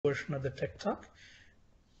version of the Tech Talk.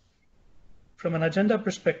 From an agenda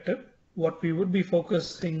perspective, what we would be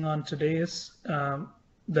focusing on today is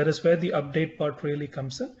that is where the update part really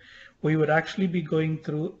comes in. We would actually be going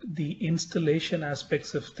through the installation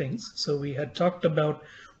aspects of things. So we had talked about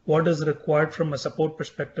what is required from a support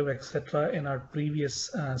perspective, etc. in our previous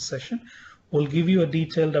session. We'll give you a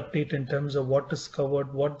detailed update in terms of what is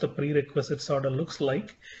covered, what the prerequisites order looks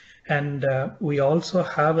like. And we also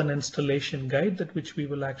have an installation guide that which we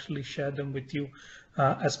will actually share them with you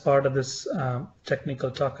as part of this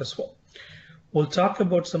technical talk as well. We'll talk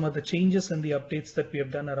about some of the changes and the updates that we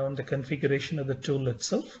have done around the configuration of the tool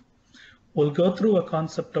itself. We'll go through a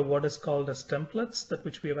concept of what is called as templates, that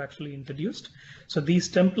which we have actually introduced. So these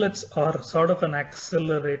templates are sort of an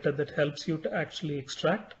accelerator that helps you to actually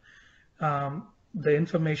extract the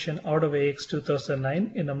information out of AX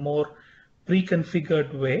 2009 in a more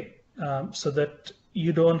pre-configured way, so that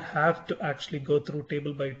you don't have to actually go through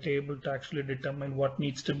table by table to actually determine what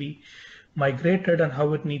needs to be migrated and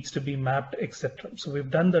how it needs to be mapped, etc. So we've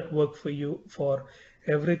done that work for you for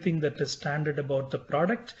everything that is standard about the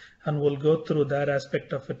product, and we'll go through that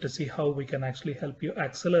aspect of it to see how we can actually help you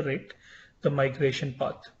accelerate the migration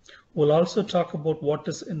path. We'll also talk about what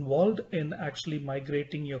is involved in actually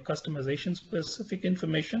migrating your customization specific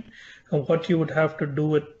information and what you would have to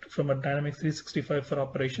do it from a Dynamics 365 for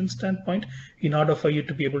operations standpoint in order for you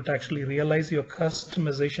to be able to actually realize your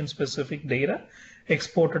customization specific data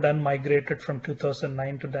exported and migrated from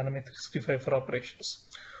 2009 to Dynamics 365 for operations.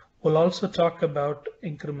 We'll also talk about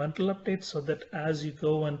incremental updates so that as you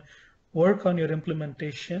go and work on your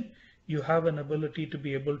implementation, you have an ability to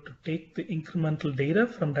be able to take the incremental data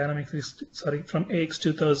from from AX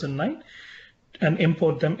 2009 and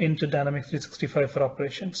import them into Dynamics 365 for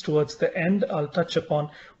operations. Towards the end, I'll touch upon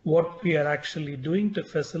what we are actually doing to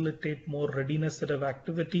facilitate more readiness set of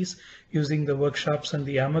activities using the workshops and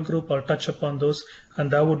the AMA group. I'll touch upon those,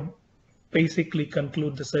 and that would basically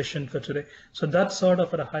conclude the session for today. So that's sort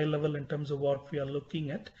of at a high level in terms of what we are looking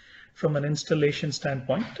at from an installation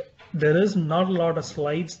standpoint. There is not a lot of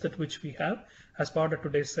slides that which we have as part of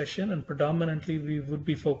today's session, and predominantly we would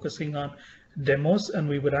be focusing on demos, and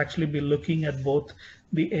we would actually be looking at both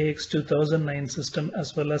the AX 2009 system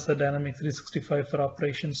as well as the Dynamics 365 for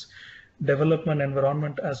operations development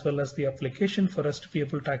environment as well as the application for us to be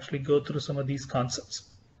able to actually go through some of these concepts.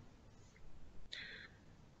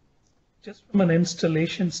 Just from an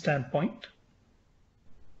installation standpoint,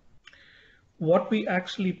 what we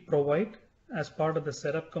actually provide as part of the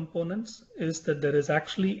setup components is that there is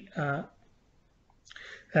actually an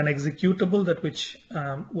executable that which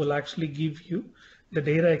will actually give you the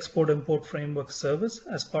data export import framework service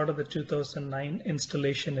as part of the 2009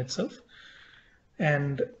 installation itself.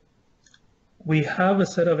 And we have a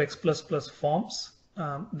set of X++ forms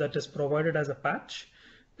that is provided as a patch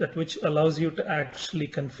that which allows you to actually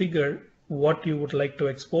configure what you would like to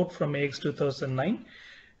export from AX 2009.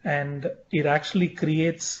 And it actually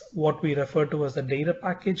creates what we refer to as a data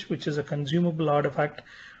package, which is a consumable artifact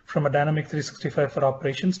from a Dynamics 365 for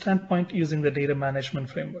operations standpoint using the data management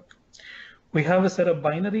framework. We have a set of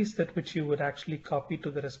binaries that which you would actually copy to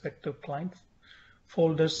the respective client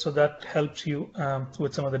folders, so that helps you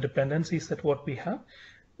with some of the dependencies that what we have.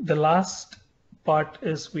 The last part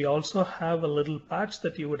is we also have a little patch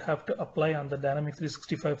that you would have to apply on the Dynamics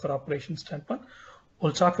 365 for operations standpoint.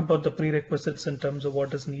 We'll talk about the prerequisites in terms of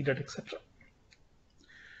what is needed, etc.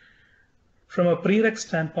 From a prereq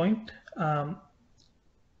standpoint,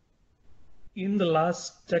 in the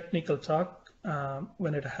last technical talk,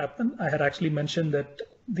 when it happened, I had actually mentioned that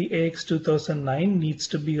the AX 2009 needs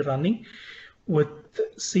to be running with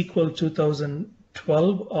SQL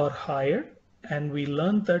 2012 or higher. And we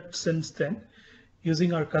learned that since then,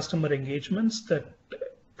 using our customer engagements, that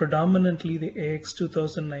predominantly the AX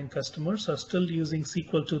 2009 customers are still using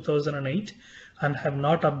SQL 2008 and have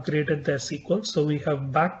not upgraded their SQL. So we have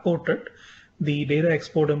backported the data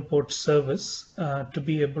export import service to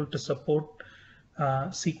be able to support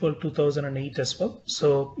SQL 2008 as well.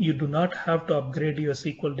 So you do not have to upgrade your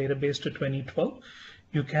SQL database to 2012.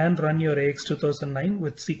 You can run your AX 2009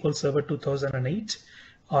 with SQL Server 2008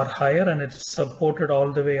 or higher, and it's supported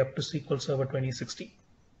all the way up to SQL Server 2016.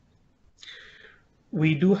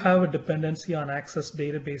 We do have a dependency on Access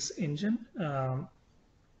Database Engine,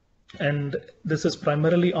 and this is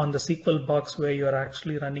primarily on the SQL box where you're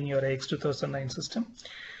actually running your AX 2009 system.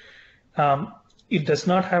 It does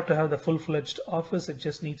not have to have the full-fledged Office, it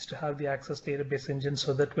just needs to have the Access Database Engine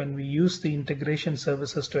so that when we use the integration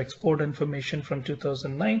services to export information from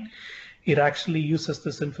 2009, it actually uses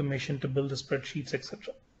this information to build the spreadsheets,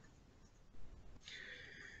 etc.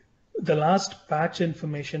 The last patch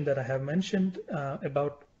information that I have mentioned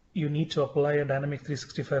about you need to apply a Dynamic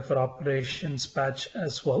 365 for Operations patch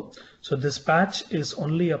as well. So this patch is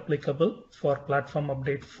only applicable for Platform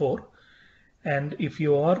Update 4. And if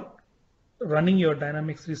you are running your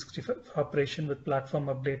Dynamics 365 operation with Platform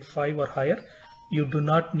Update 5 or higher, you do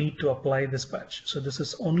not need to apply this patch. So this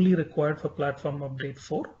is only required for Platform Update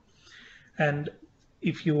 4. And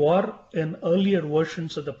if you are in earlier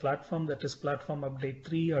versions of the platform, that is Platform Update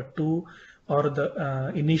 3 or 2, or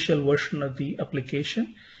the initial version of the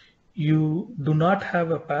application, you do not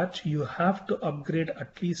have a patch. You have to upgrade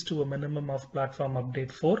at least to a minimum of Platform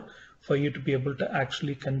Update 4 for you to be able to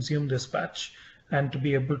actually consume this patch and to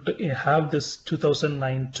be able to have this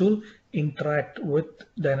 2009 tool interact with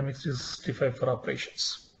Dynamics 365 for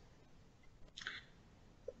Operations.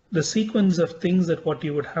 The sequence of things that what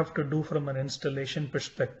you would have to do from an installation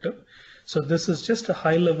perspective. So this is just a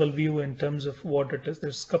high level view in terms of what it is.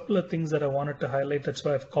 There's a couple of things that I wanted to highlight. That's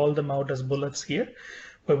why I've called them out as bullets here.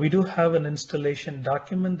 But we do have an installation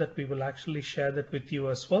document that we will actually share that with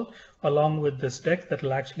you as well, along with this deck that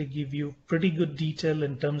will actually give you pretty good detail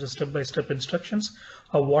in terms of step-by-step instructions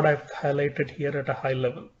of what I've highlighted here at a high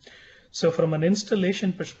level. So from an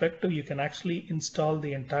installation perspective, you can actually install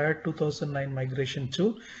the entire 2009 migration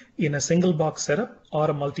tool in a single box setup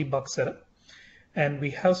or a multi-box setup. And we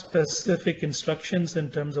have specific instructions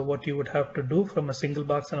in terms of what you would have to do from a single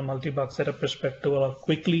box and a multi-box setup perspective. I'll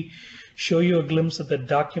quickly show you a glimpse of the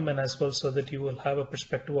document as well so that you will have a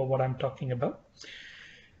perspective of what I'm talking about.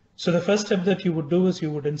 So the first step that you would do is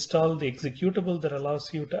you would install the executable that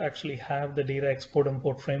allows you to actually have the data export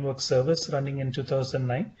import framework service running in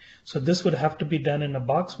 2009. So this would have to be done in a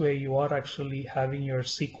box where you are actually having your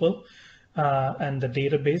SQL and the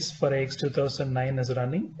database for AX 2009 is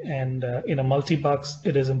running. And in a multi-box,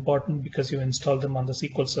 it is important because you install them on the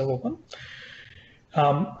SQL Server one.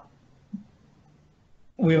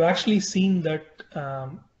 We've actually seen that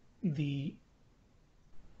the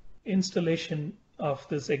installation of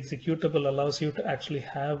this executable allows you to actually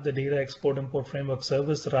have the data export import framework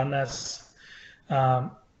service run as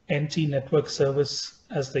NT network service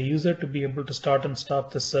as the user to be able to start and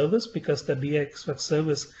stop the service, because the DXX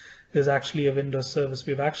service is actually a Windows service.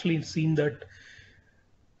 We've actually seen that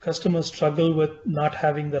customers struggle with not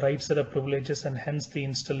having the right set of privileges, and hence the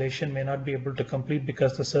installation may not be able to complete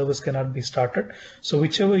because the service cannot be started. So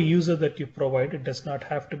whichever user that you provide, it does not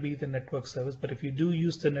have to be the network service, but if you do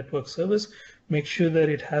use the network service, make sure that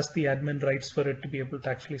it has the admin rights for it to be able to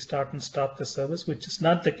actually start and stop the service, which is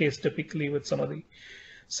not the case typically with some of the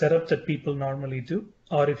setup that people normally do.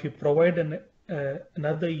 Or if you provide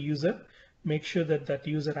another user, make sure that that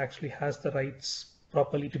user actually has the rights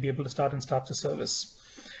properly to be able to start and stop the service.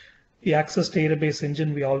 The Access Database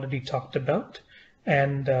Engine we already talked about,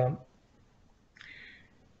 and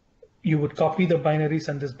you would copy the binaries,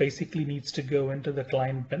 and this basically needs to go into the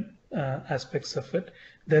client bin aspects of it.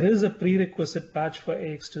 There is a prerequisite patch for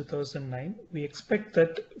AX 2009. We expect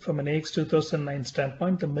that from an AX 2009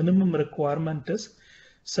 standpoint, the minimum requirement is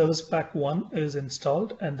Service Pack 1 is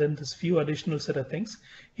installed, and then this few additional set of things.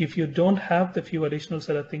 If you don't have the few additional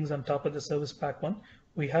set of things on top of the Service Pack 1,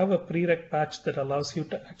 we have a prereq patch that allows you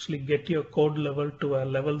to actually get your code level to a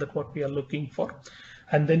level that what we are looking for.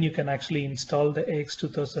 And then you can actually install the AX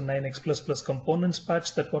 2009 X++ components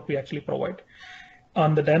patch that what we actually provide.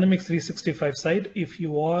 On the Dynamics 365 side, if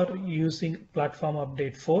you are using Platform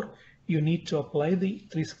Update 4, you need to apply the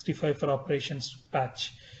 365 for Operations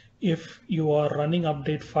patch. If you are running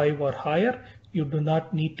Update 5 or higher, you do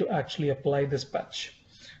not need to actually apply this patch.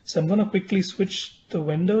 So I'm going to quickly switch the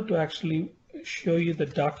window to actually show you the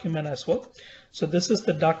document as well. So this is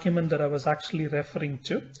the document that I was actually referring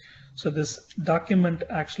to. So this document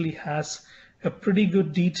actually has a pretty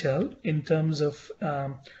good detail in terms of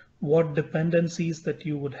what dependencies that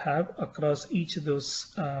you would have across each of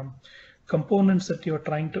those components that you're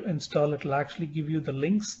trying to install. It will actually give you the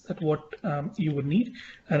links that what you would need,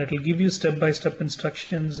 and it will give you step-by-step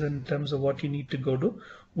instructions in terms of what you need to go do.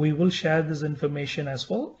 We will share this information as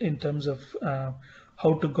well in terms of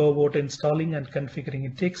how to go about installing and configuring.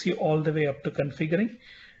 It takes you all the way up to configuring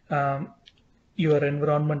your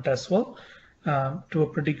environment as well to a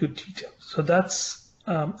pretty good detail. So that's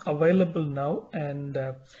available now, and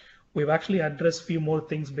we've actually addressed a few more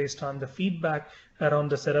things based on the feedback around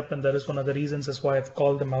the setup, and that is one of the reasons as why I've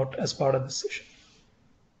called them out as part of the session.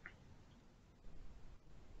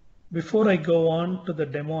 Before I go on to the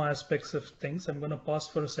demo aspects of things, I'm going to pause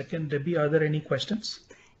for a second. Debbie, are there any questions?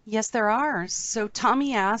 Yes, there are. So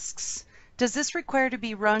Tommy asks, does this require to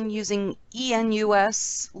be run using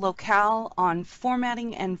ENUS locale on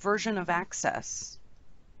formatting and version of access?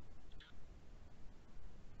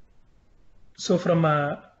 So from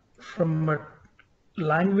a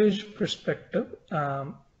language perspective,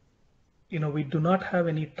 we do not have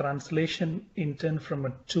any translation intent from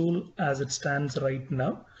a tool as it stands right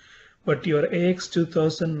now, but your AX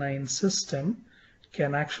 2009 system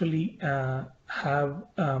can actually have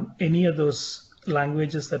any of those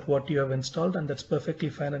languages that what you have installed, and that's perfectly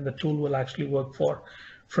fine, and the tool will actually work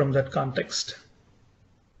from that context.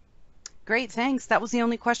 Great, thanks. That was the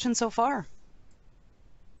only question so far.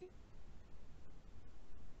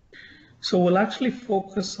 So we'll actually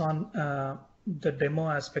focus on the demo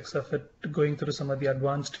aspects of it, going through some of the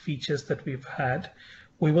advanced features that we've had.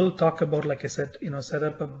 We will talk about, like I said,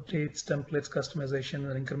 setup updates, templates,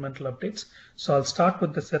 customization, and incremental updates. So I'll start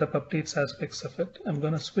with the setup updates aspects of it. I'm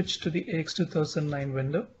going to switch to the AX 2009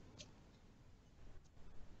 window.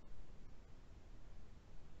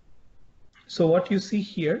 So what you see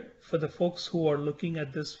here, for the folks who are looking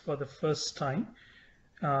at this for the first time,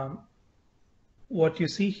 what you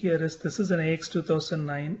see here is this is an AX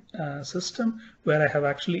 2009 system where I have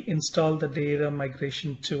actually installed the data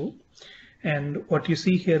migration tool. And what you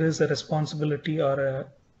see here is a responsibility or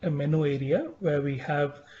a menu area where we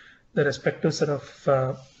have the respective set of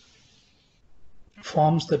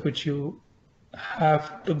forms that which you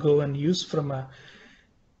have to go and use from a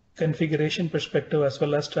configuration perspective, as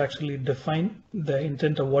well as to actually define the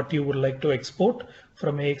intent of what you would like to export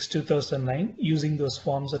from AX 2009 using those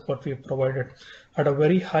forms that what we have provided. At a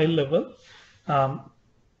very high level,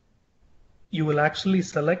 you will actually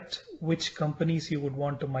select which companies you would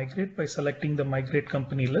want to migrate by selecting the migrate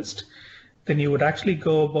company list. Then you would actually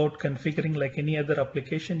go about configuring like any other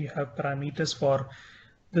application. You have parameters for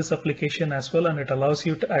this application as well, and it allows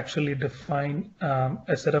you to actually define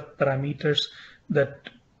a set of parameters that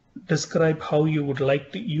describe how you would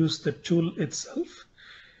like to use the tool itself.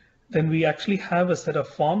 Then we actually have a set of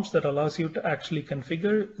forms that allows you to actually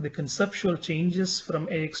configure the conceptual changes from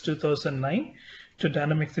AX 2009 to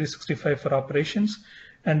Dynamics 365 for operations.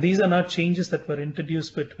 And these are not changes that were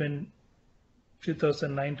introduced between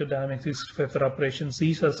 2009 to Dynamics 365 for operations.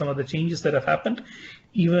 These are some of the changes that have happened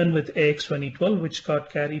even with AX 2012, which got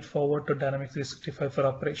carried forward to Dynamics 365 for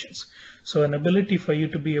operations. So an ability for you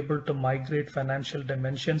to be able to migrate financial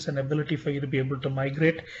dimensions, an ability for you to be able to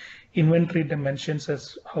migrate inventory dimensions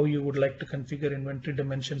as how you would like to configure inventory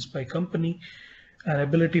dimensions by company, an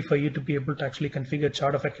ability for you to be able to actually configure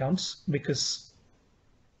chart of accounts, because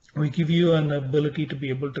we give you an ability to be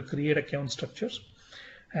able to create account structures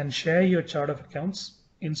and share your chart of accounts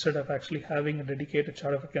instead of actually having a dedicated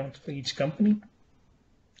chart of accounts for each company,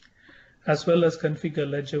 as well as configure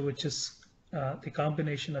ledger, which is the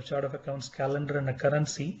combination of chart of accounts, calendar, and a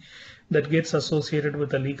currency that gets associated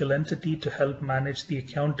with a legal entity to help manage the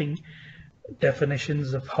accounting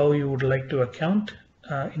definitions of how you would like to account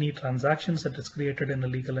any transactions that is created in a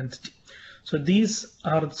legal entity. So these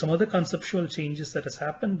are some of the conceptual changes that has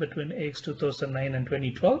happened between AX 2009 and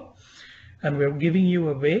 2012. And we're giving you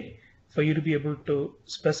a way for you to be able to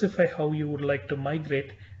specify how you would like to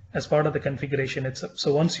migrate as part of the configuration itself.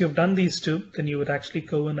 So once you've done these two, then you would actually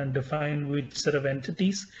go in and define which set of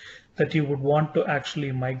entities that you would want to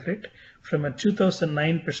actually migrate. From a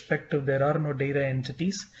 2009 perspective, there are no data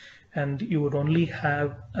entities, and you would only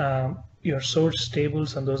have your source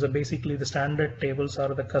tables, and those are basically the standard tables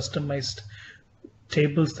or the customized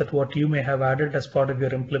tables that what you may have added as part of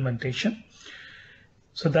your implementation.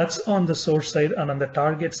 So that's on the source side, and on the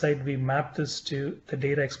target side, we map this to the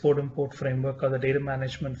data export import framework or the data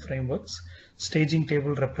management frameworks, staging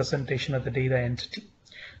table representation of the data entity.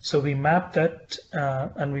 So we map that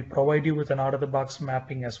and we provide you with an out-of-the-box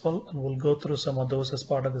mapping as well, and we'll go through some of those as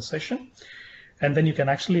part of the session. And then you can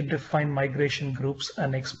actually define migration groups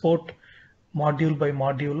and export module by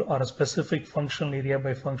module or a specific functional area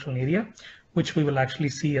by functional area, which we will actually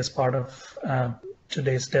see as part of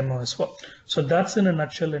today's demo as well. So that's in a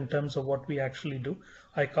nutshell in terms of what we actually do.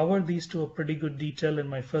 I covered these to a pretty good detail in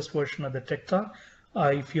my first version of the Tech Talk.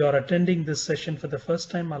 If you are attending this session for the first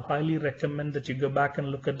time, I'll highly recommend that you go back and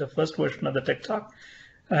look at the first version of the Tech Talk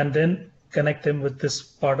and then connect them with this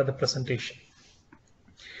part of the presentation.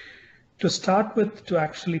 To start with, to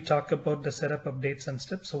actually talk about the setup updates and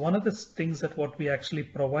steps. So one of the things that what we actually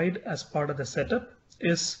provide as part of the setup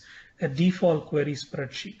is a default query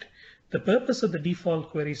spreadsheet. The purpose of the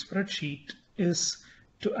default query spreadsheet is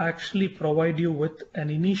to actually provide you with an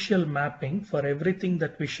initial mapping for everything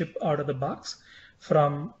that we ship out of the box,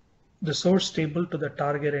 from the source table to the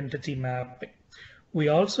target entity mapping. We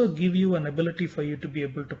also give you an ability for you to be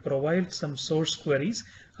able to provide some source queries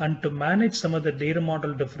and to manage some of the data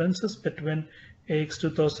model differences between AX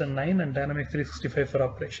 2009 and Dynamics 365 for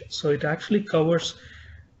operations. So it actually covers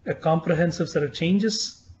a comprehensive set of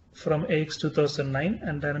changes from AX 2009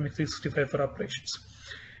 and Dynamics 365 for operations.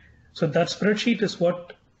 So that spreadsheet is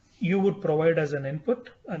what you would provide as an input,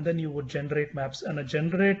 and then you would generate maps. And a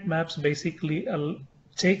generate maps basically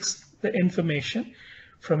takes the information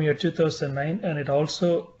from your 2009, and it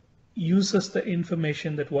also uses the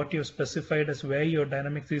information that what you specified as where your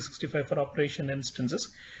Dynamics 365 for operation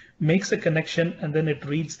instances, makes a connection, and then it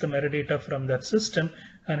reads the metadata from that system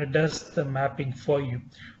and it does the mapping for you.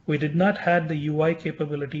 We did not have the UI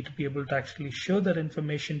capability to be able to actually show that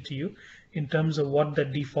information to you in terms of what the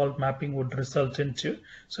default mapping would result into.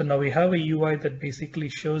 So now we have a UI that basically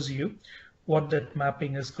shows you what that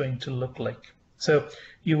mapping is going to look like. So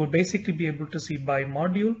you would basically be able to see by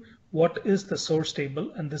module what is the source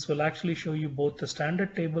table, and this will actually show you both the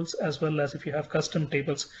standard tables as well as if you have custom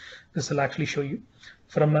tables, this will actually show you.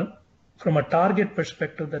 From a target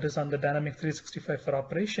perspective, that is on the Dynamics 365 for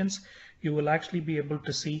operations, you will actually be able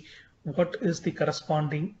to see what is the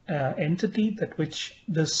corresponding entity that which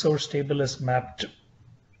this source table is mapped to.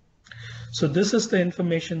 So this is the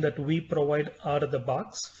information that we provide out of the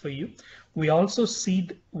box for you. We also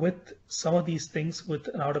seed with some of these things with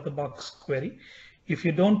an out of the box query. If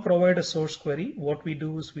you don't provide a source query, what we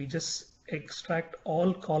do is we just extract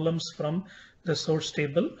all columns from the source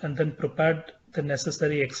table and then prepare the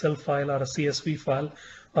necessary Excel file or a CSV file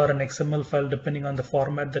or an XML file depending on the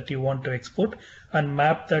format that you want to export, and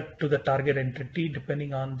map that to the target entity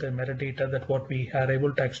depending on the metadata that what we are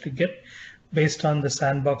able to actually get based on the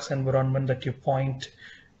sandbox environment that you point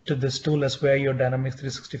to this tool as where your Dynamics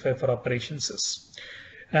 365 for operations is.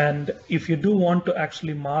 And if you do want to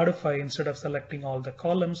actually modify, instead of selecting all the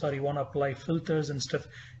columns, or you want to apply filters and stuff,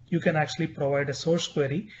 you can actually provide a source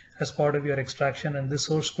query as part of your extraction. And this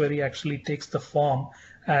source query actually takes the form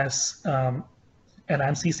as an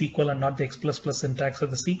ANSI SQL and not the X++ syntax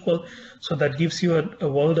of the SQL. So that gives you a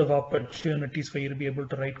world of opportunities for you to be able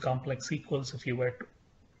to write complex SQLs if you were to.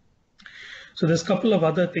 So there's a couple of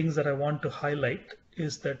other things that I want to highlight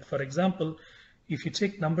is that, for example, if you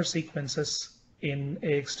take number sequences in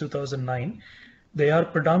AX 2009, they are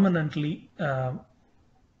predominantly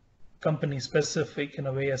company specific in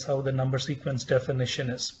a way as how the number sequence definition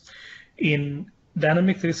is. In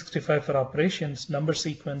Dynamics 365 for operations, number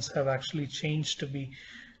sequence have actually changed to be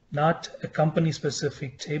not a company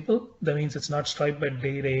specific table. That means it's not striped by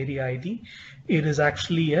data area ID. It is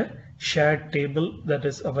actually a shared table that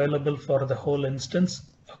is available for the whole instance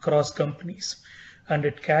across companies. And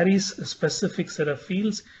it carries a specific set of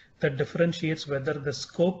fields that differentiates whether the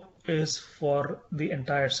scope is for the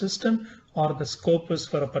entire system or the scope is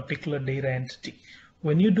for a particular data entity.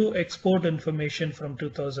 When you do export information from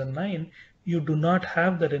 2009, you do not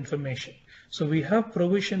have that information. So we have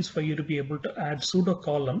provisions for you to be able to add pseudo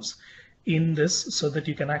columns in this so that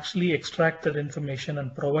you can actually extract that information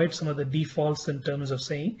and provide some of the defaults in terms of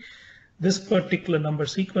saying this particular number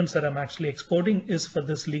sequence that I'm actually exporting is for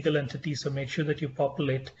this legal entity. So make sure that you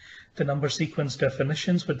populate the number sequence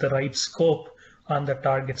definitions with the right scope on the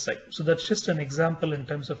target side. So that's just an example in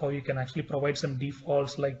terms of how you can actually provide some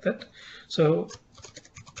defaults like that. So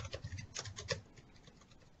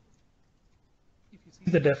if you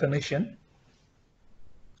see the definition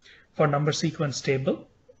for number sequence table,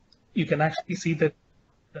 you can actually see that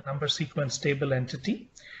the number sequence table entity.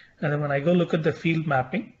 And then when I go look at the field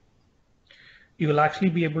mapping, you will actually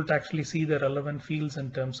be able to actually see the relevant fields in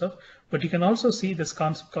terms of, but you can also see this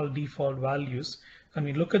concept called default values. When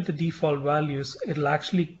we look at the default values, it'll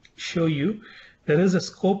actually show you there is a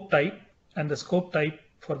scope type, and the scope type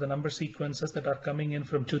for the number sequences that are coming in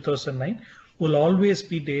from 2009 will always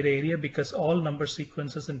be data area, because all number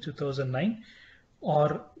sequences in 2009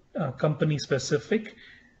 are company specific.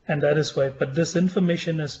 And that is why, but this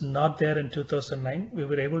information is not there in 2009. We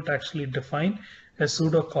were able to actually define a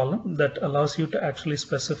pseudo column that allows you to actually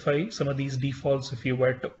specify some of these defaults if you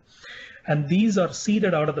were to. And these are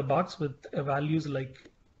seeded out of the box with values like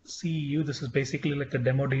CEU. This is basically like a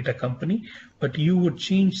demo data company, but you would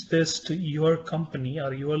change this to your company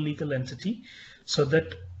or your legal entity so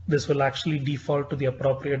that this will actually default to the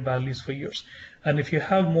appropriate values for yours. And if you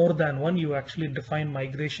have more than one, you actually define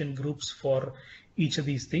migration groups for each of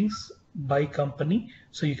these things by company.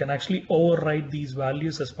 So you can actually override these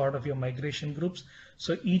values as part of your migration groups.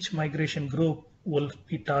 So each migration group will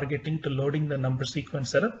be targeting to loading the number sequence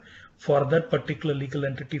setup for that particular legal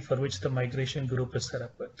entity for which the migration group is set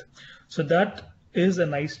up with. So that is a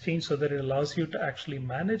nice change so that it allows you to actually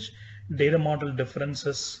manage data model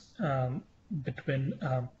differences between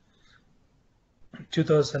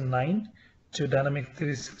 2009 to Dynamics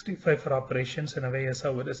 365 for operations in a way as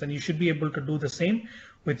how it is. And you should be able to do the same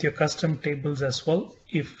with your custom tables as well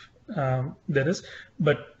if there is,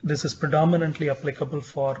 but this is predominantly applicable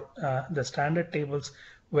for the standard tables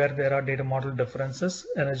where there are data model differences,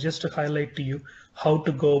 and it's just to highlight to you how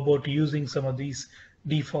to go about using some of these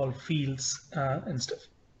default fields and stuff.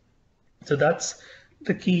 So that's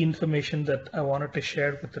the key information that I wanted to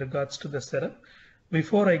share with regards to the setup.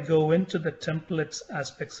 Before I go into the templates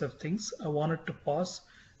aspects of things, I wanted to pause.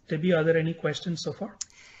 Debbie, are there any questions so far?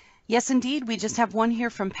 Yes, indeed. We just have one here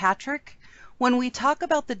from Patrick. When we talk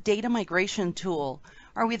about the data migration tool,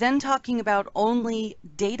 are we then talking about only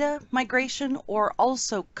data migration or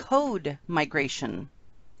also code migration?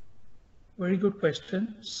 Very good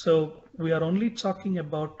question. So we are only talking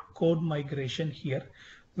about code migration here.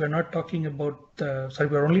 We're not talking about,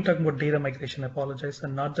 we're only talking about data migration, I apologize,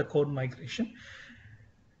 and not the code migration.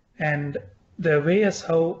 And the way as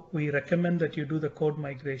how we recommend that you do the code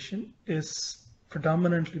migration is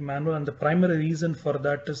predominantly manual. And the primary reason for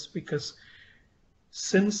that is because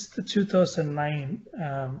since the 2009,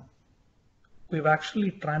 we've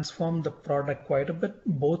actually transformed the product quite a bit,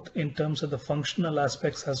 both in terms of the functional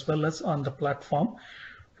aspects as well as on the platform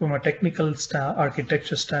from a technical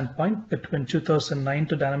architecture standpoint between 2009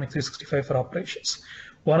 to Dynamics 365 for operations.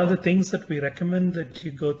 One of the things that we recommend that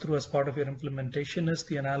you go through as part of your implementation is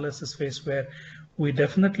the analysis phase, where we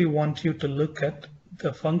definitely want you to look at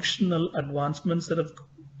the functional advancements that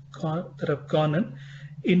have gone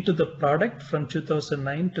into the product from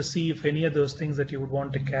 2009 to see if any of those things that you would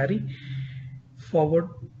want to carry forward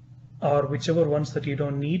or whichever ones that you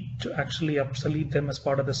don't need to actually obsolete them as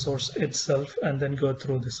part of the source itself and then go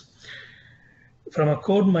through this. From a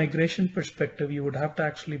code migration perspective, you would have to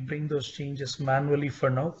actually bring those changes manually for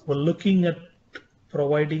now. We're looking at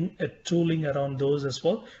providing a tooling around those as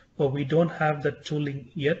well, but we don't have that tooling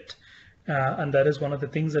yet. And that is one of the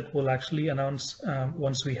things that we'll actually announce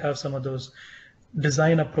once we have some of those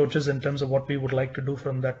design approaches in terms of what we would like to do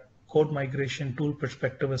from that code migration tool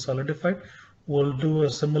perspective is solidified. We'll do a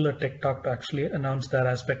similar tech talk to actually announce that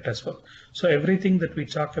aspect as well. So everything that we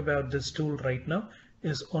talk about this tool right now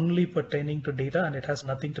is only pertaining to data, and it has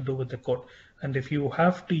nothing to do with the code. And if you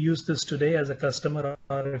have to use this today as a customer,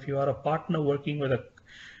 or if you are a partner working with a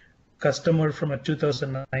customer from a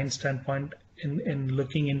 2009 standpoint in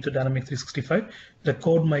looking into Dynamics 365, the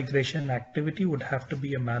code migration activity would have to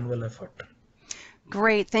be a manual effort.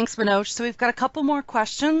 Great, thanks Manoj. So we've got a couple more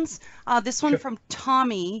questions. This one from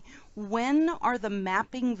Tommy. When are the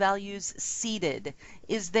mapping values seeded?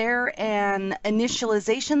 Is there an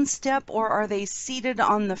initialization step, or are they seeded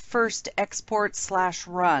on the first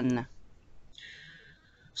export/run?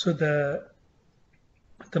 So the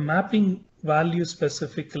mapping value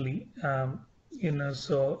specifically,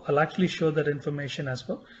 so I'll actually show that information as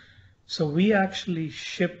well. So we actually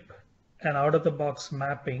ship an out-of-the-box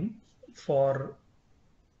mapping for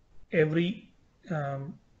every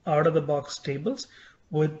out-of-the-box tables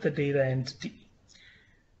with the data entity.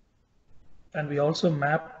 And we also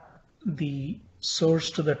map the source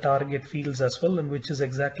to the target fields as well, and which is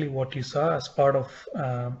exactly what you saw as part of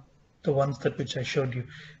the ones which I showed you.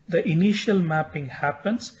 The initial mapping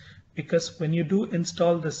happens because when you do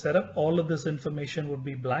install the setup, all of this information would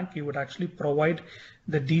be blank. You would actually provide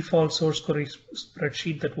the default source query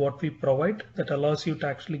spreadsheet that what we provide that allows you to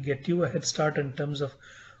actually get you a head start in terms of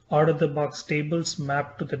out-of-the-box tables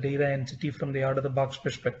mapped to the data entity from the out-of-the-box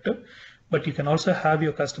perspective. But you can also have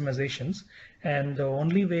your customizations. And the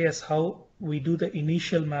only way is how we do the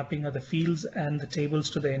initial mapping of the fields and the tables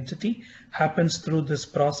to the entity happens through this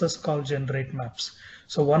process called generate maps.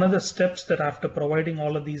 So one of the steps that after providing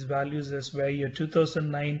all of these values is where your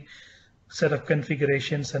 2009 set of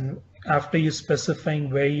configurations, and after you specifying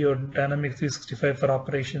where your Dynamics 365 for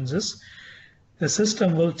operations is, the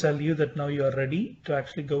system will tell you that now you are ready to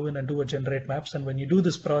actually go in and do a generate maps. And when you do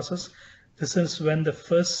this process, this is when the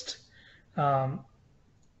first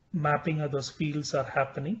mapping of those fields are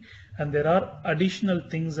happening. And there are additional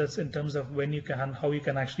things that's in terms of when you can, how you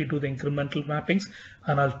can actually do the incremental mappings.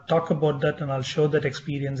 And I'll talk about that and I'll show that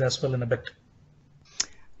experience as well in a bit.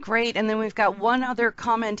 Great. And then we've got one other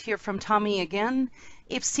comment here from Tommy again.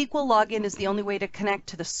 If SQL login is the only way to connect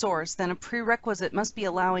to the source, then a prerequisite must be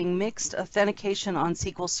allowing mixed authentication on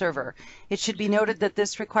SQL Server. It should be noted that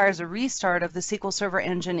this requires a restart of the SQL Server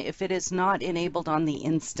engine if it is not enabled on the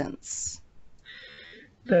instance.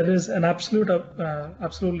 That is an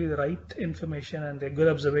absolutely the right information and a good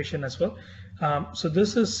observation as well. So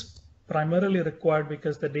this is primarily required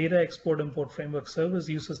because the data export import framework service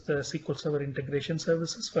uses the SQL Server integration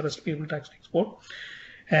services for us to be able to actually export.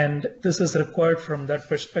 And this is required from that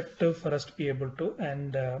perspective for us to be able to,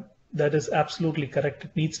 and that is absolutely correct.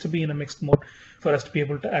 It needs to be in a mixed mode for us to be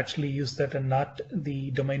able to actually use that and not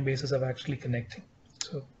the domain basis of actually connecting.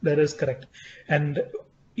 So that is correct. And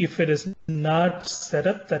if it is not set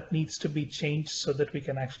up, that needs to be changed so that we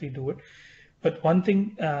can actually do it. But one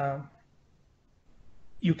thing,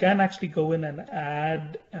 you can actually go in and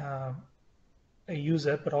add a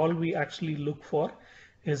user, but all we actually look for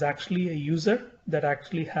is actually a user that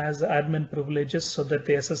actually has admin privileges so that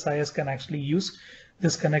the SSIS can actually use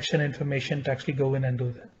this connection information to actually go in and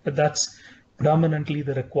do that. But that's predominantly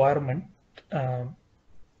the requirement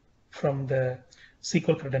from the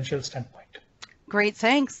SQL credential standpoint. Great,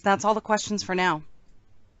 thanks. That's all the questions for now.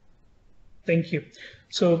 Thank you.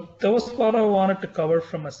 So that was what I wanted to cover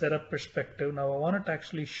from a setup perspective. Now I wanted to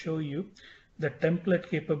actually show you the template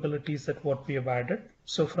capabilities that what we have added.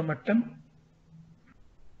 So from a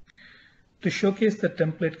to showcase the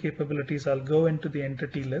template capabilities, I'll go into the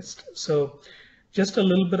entity list. So just a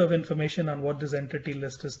little bit of information on what this entity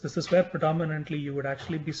list is. This is where predominantly you would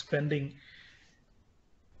actually be spending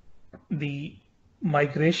the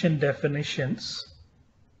migration definitions.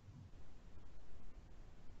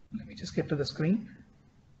 Let me just get to the screen.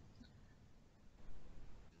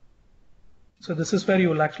 So this is where you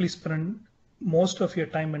will actually spend most of your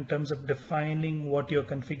time in terms of defining what your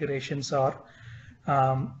configurations are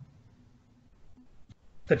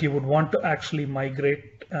that you would want to actually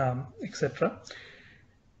migrate, etc.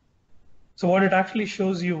 So what it actually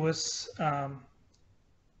shows you is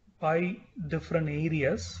by different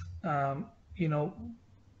areas,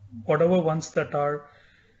 whatever ones that are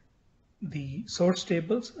the source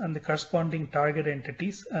tables and the corresponding target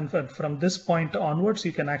entities. And from this point onwards,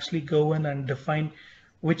 you can actually go in and define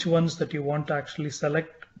which ones that you want to actually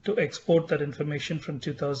select to export that information from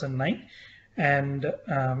 2009. And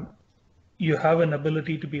you have an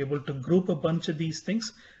ability to be able to group a bunch of these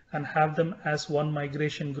things and have them as one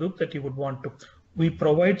migration group that you would want to. We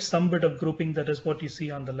provide some bit of grouping, that is what you see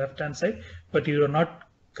on the left-hand side, but you are not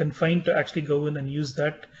confined to actually go in and use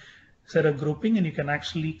that set of grouping, and you can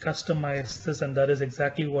actually customize this, and that is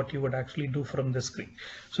exactly what you would actually do from the screen.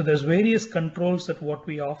 So there's various controls that what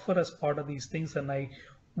we offer as part of these things, and I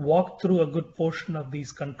walked through a good portion of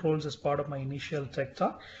these controls as part of my initial tech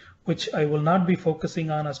talk, which I will not be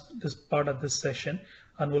focusing on as this part of this session,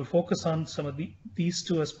 and will focus on some of these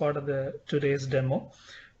two as part of today's demo.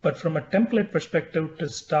 But from a template perspective to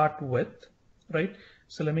start with, right?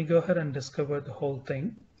 So let me go ahead and discover the whole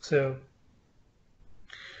thing. So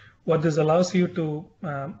what this allows you to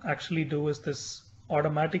actually do is this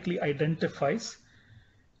automatically identifies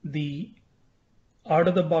the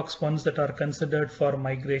out-of-the-box ones that are considered for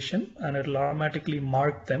migration, and it will automatically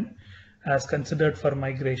mark them as considered for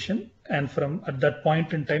migration. And from at that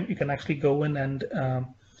point in time, you can actually go in and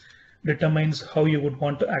determines how you would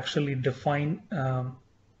want to actually define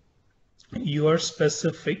your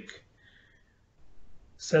specific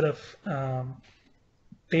set of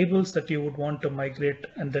tables that you would want to migrate,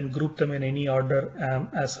 and then group them in any order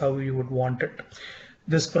as how you would want it.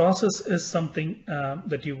 This process is something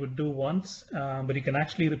that you would do once, but you can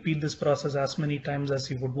actually repeat this process as many times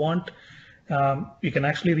as you would want. You can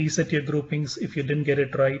actually reset your groupings if you didn't get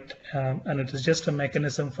it right, and it is just a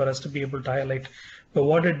mechanism for us to be able to highlight. But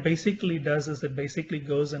what it basically does is it basically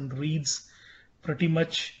goes and reads pretty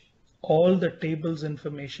much all the tables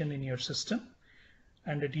information in your system,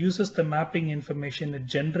 and it uses the mapping information. It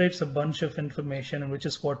generates a bunch of information, which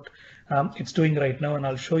is what it's doing right now, and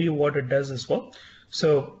I'll show you what it does as well.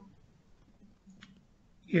 So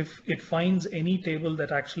if it finds any table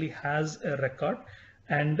that actually has a record,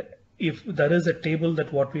 and if there is a table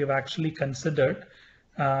that what we have actually considered,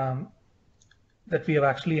 that we have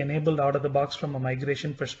actually enabled out of the box from a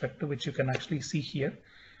migration perspective, which you can actually see here,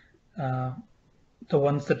 the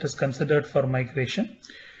ones that is considered for migration.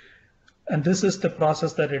 And this is the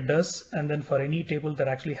process that it does. And then for any table that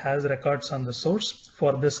actually has records on the source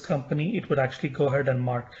for this company, it would actually go ahead and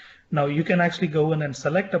mark. Now you can actually go in and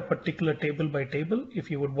select a particular table by table if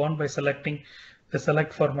you would want by selecting the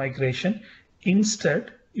select for migration.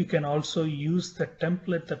 Instead, you can also use the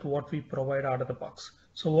template that what we provide out of the box.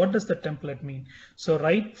 So what does the template mean? So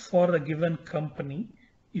right for a given company,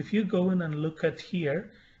 if you go in and look at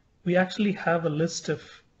here, we actually have a list of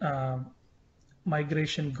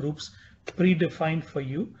migration groups predefined for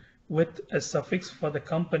you with a suffix for the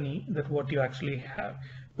company that what you actually have.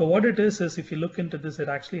 But what it is if you look into this, it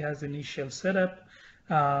actually has initial setup,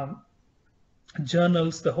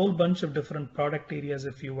 journals, the whole bunch of different product areas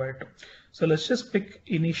if you were to. So let's just pick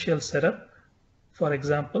initial setup, for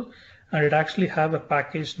example, and it actually have a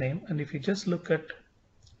package name. And if you just look at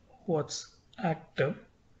what's active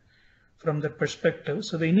from the perspective,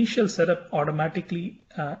 so the initial setup automatically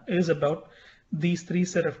is about these three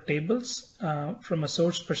set of tables from a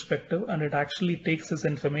source perspective, and it actually takes this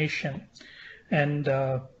information and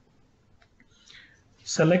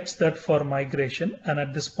selects that for migration. And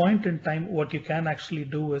at this point in time, what you can actually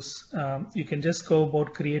do is you can just go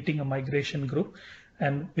about creating a migration group.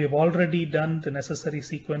 And we've already done the necessary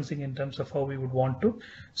sequencing in terms of how we would want to.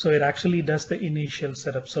 So it actually does the initial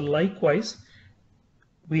setup. So likewise,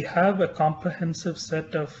 we have a comprehensive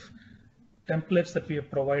set of templates that we have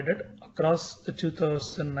provided across the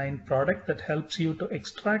 2009 product that helps you to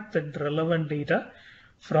extract the relevant data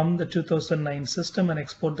from the 2009 system and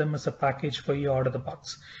export them as a package for you out of the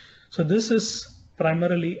box. So this is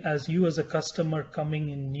primarily as you as a customer coming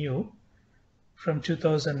in new from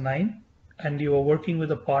 2009 and you are working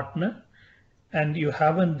with a partner and you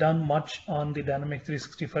haven't done much on the Dynamics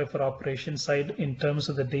 365 for operations side in terms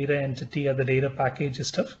of the data entity or the data package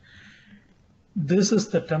stuff. This is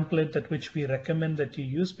the template that which we recommend that you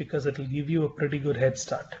use because it will give you a pretty good head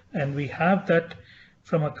start. And we have that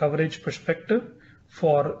from a coverage perspective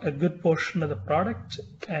for a good portion of the product,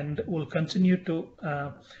 and we'll continue to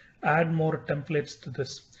add more templates to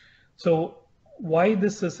this. So why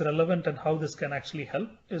this is relevant and how this can actually help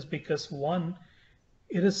is because one,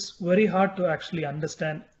 it is very hard to actually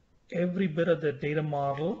understand every bit of the data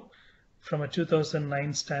model from a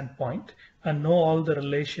 2009 standpoint and know all the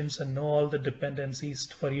relations and know all the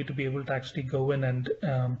dependencies for you to be able to actually go in and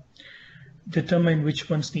determine which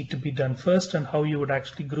ones need to be done first and how you would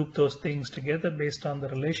actually group those things together based on the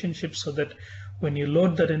relationships so that when you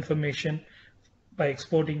load that information by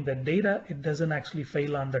exporting that data, it doesn't actually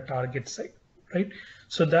fail on the target side, right?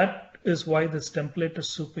 So that is why this template is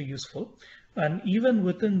super useful. And even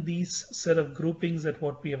within these set of groupings that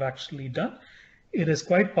what we have actually done, it is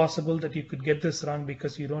quite possible that you could get this wrong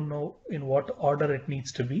because you don't know in what order it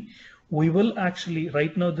needs to be. We will actually,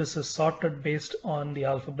 right now this is sorted based on the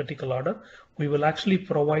alphabetical order. We will actually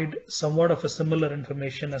provide somewhat of a similar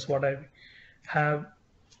information as what I have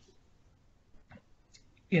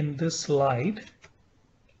in this slide.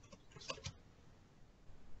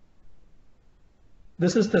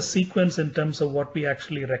 This is the sequence in terms of what we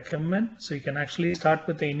actually recommend. So you can actually start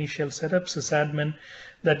with the initial setup, sysadmin,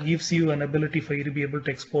 that gives you an ability for you to be able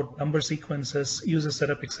to export number sequences, user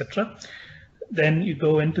setup, etc. Then you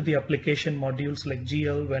go into the application modules like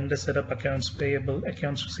GL, vendor setup, accounts payable,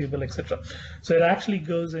 accounts receivable, etc. So it actually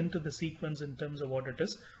goes into the sequence in terms of what it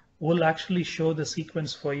is. We'll actually show the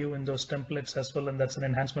sequence for you in those templates as well, and that's an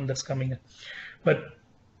enhancement that's coming in. But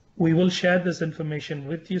we will share this information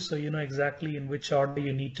with you so you know exactly in which order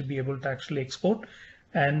you need to be able to actually export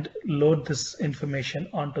and load this information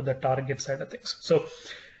onto the target side of things. So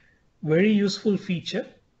very useful feature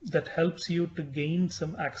that helps you to gain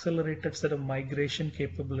some accelerated set of migration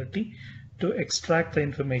capability to extract the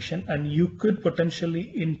information, and you could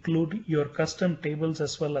potentially include your custom tables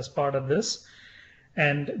as well as part of this.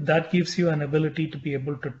 And that gives you an ability to be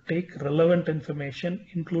able to take relevant information,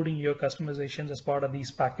 including your customizations as part of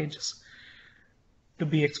these packages, to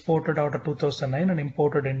be exported out of 2009 and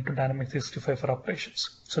imported into Dynamics 365 for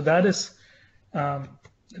operations. So that is, let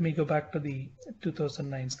me go back to the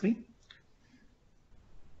 2009 screen.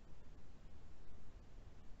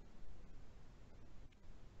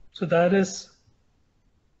 So that is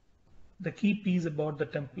the key piece about the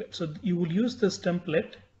template. So you will use this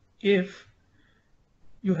template if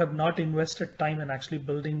you have not invested time in actually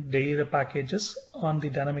building data packages on the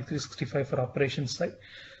Dynamics 365 for operations side.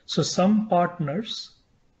 So some partners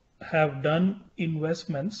have done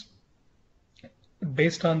investments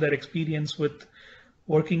based on their experience with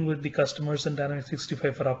working with the customers in Dynamics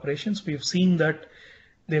 365 for operations. We've seen that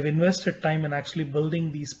they've invested time in actually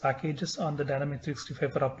building these packages on the Dynamics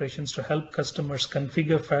 365 for operations to help customers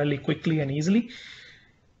configure fairly quickly and easily.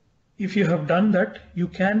 If you have done that, you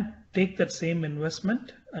can take that same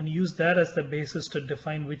investment and use that as the basis to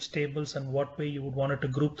define which tables and what way you would want it to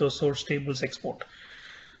group those source tables export.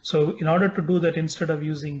 So in order to do that, instead of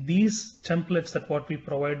using these templates that what we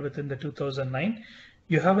provide within the 2009,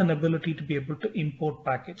 you have an ability to be able to import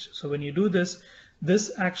package. So when you do this,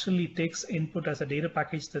 this actually takes input as a data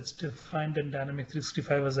package that's defined in Dynamics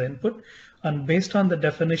 365 as an input. And based on the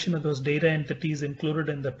definition of those data entities included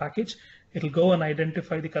in the package, it'll go and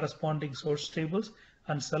identify the corresponding source tables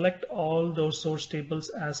and select all those source tables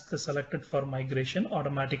as the selected for migration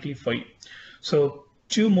automatically for you. So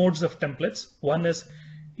two modes of templates. One is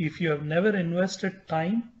if you have never invested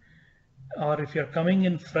time, or if you're coming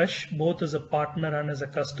in fresh, both as a partner and as a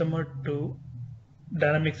customer to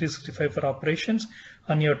Dynamics 365 for operations,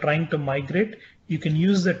 and you're trying to migrate, you can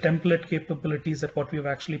use the template capabilities that what we've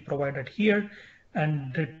actually provided here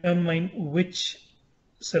and determine which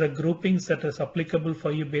set of groupings that is applicable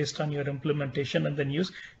for you based on your implementation, and then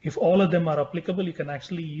use. If all of them are applicable, you can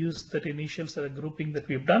actually use that initial set of grouping that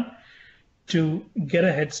we've done to get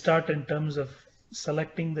a head start in terms of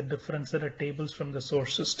selecting the different set of tables from the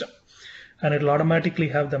source system. And it'll automatically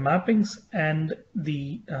have the mappings and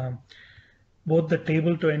the both the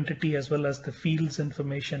table to entity as well as the fields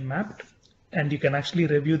information mapped. And you can actually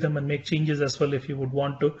review them and make changes as well if you would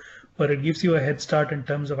want to, but it gives you a head start in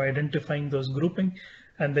terms of identifying those grouping,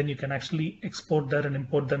 and then you can actually export that and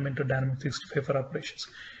import them into Dynamics 365 for operations.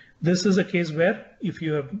 This is a case where if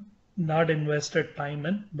you have not invested time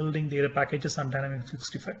in building data packages on Dynamics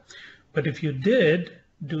 365, but if you did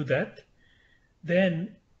do that,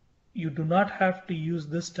 then you do not have to use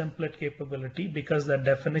this template capability because that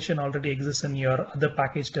definition already exists in your other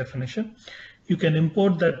package definition. You can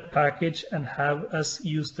import that package and have us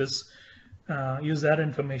use this, use that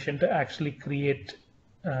information to actually create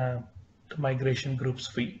the migration groups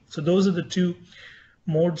for you. So those are the two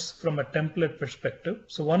modes from a template perspective.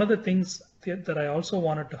 So one of the things that I also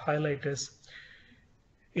wanted to highlight is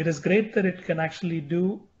it is great that it can actually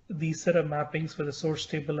do these set of mappings for the source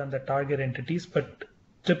table and the target entities, but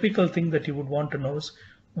typical thing that you would want to know is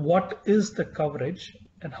what is the coverage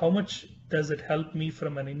and how much does it help me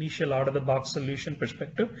from an initial out of the box solution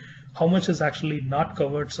perspective? How much is actually not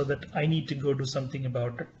covered so that I need to go do something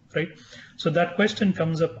about it, right? So that question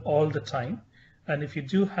comes up all the time. And if you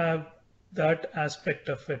do have that aspect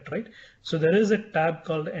of it, right? So there is a tab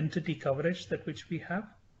called entity coverage that which we have.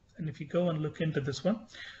 And if you go and look into this one,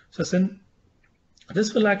 so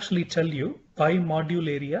this will actually tell you by module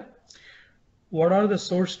area, what are the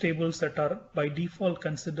source tables that are by default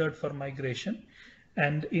considered for migration?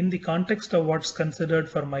 And in the context of what's considered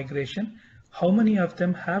for migration, how many of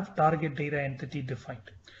them have target data entity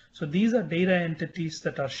defined? So these are data entities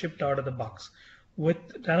that are shipped out of the box.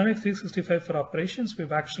 With Dynamics 365 for operations,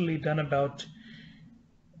 we've actually done about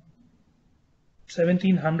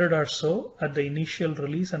 1,700 or so at the initial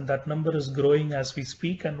release, and that number is growing as we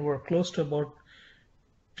speak, and we're close to about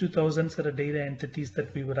 2,000 set of data entities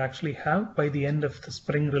that we would actually have by the end of the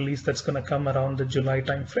spring release that's going to come around the July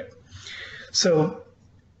timeframe. So,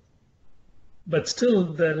 but still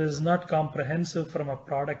there is not comprehensive from a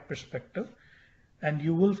product perspective, and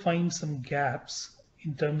you will find some gaps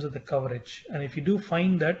in terms of the coverage. And if you do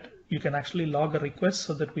find that, you can actually log a request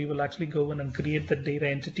so that we will actually go in and create the data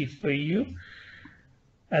entity for you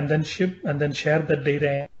and then ship and then share the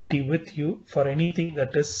data entity with you for anything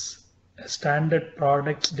that is a standard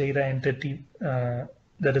products data entity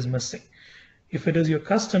that is missing. If it is your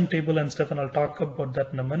custom table and stuff, and I'll talk about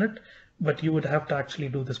that in a minute, but you would have to actually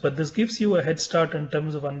do this. But this gives you a head start in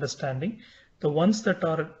terms of understanding the ones that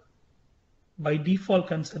are by default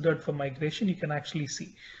considered for migration, you can actually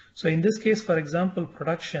see. So in this case, for example,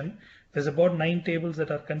 production, there's about 9 tables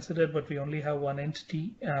that are considered, but we only have one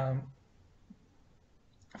entity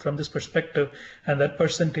from this perspective, and that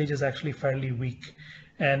percentage is actually fairly weak.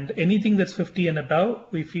 And anything that's 50 and above,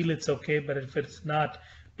 we feel it's okay, but if it's not,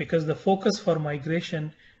 because the focus for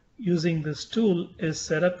migration using this tool is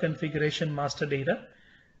setup configuration master data,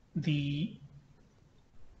 the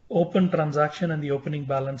open transaction and the opening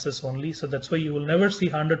balances only. So that's why you will never see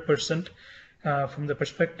 100% from the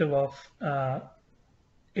perspective of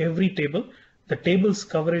every table. The tables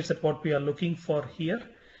coverage that what we are looking for here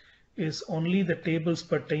is only the tables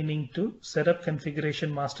pertaining to setup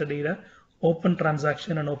configuration master data, open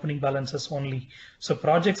transaction and opening balances only. So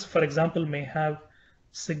projects, for example, may have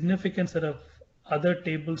significant set of other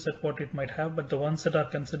tables that what it might have, but the ones that are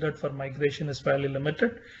considered for migration is fairly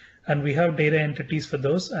limited. And we have data entities for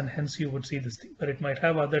those, and hence you would see this thing, but it might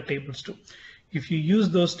have other tables too. If you use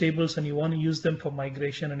those tables and you want to use them for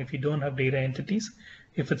migration, and if you don't have data entities,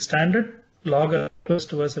 if it's standard, log a request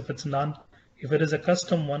to us. If it's none, if it is a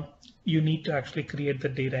custom one, you need to actually create the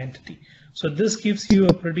data entity. So this gives you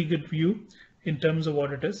a pretty good view in terms of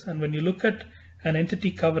what it is. And when you look at an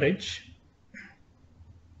entity coverage,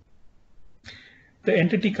 the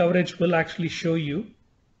entity coverage will actually show you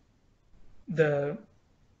the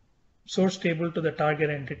source table to the target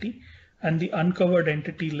entity, and the uncovered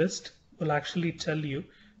entity list will actually tell you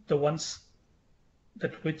the ones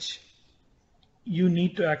that which you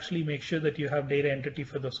need to actually make sure that you have data entity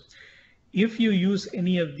for those. If you use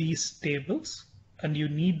any of these tables and you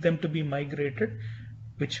need them to be migrated,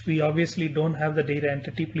 which we obviously don't have the data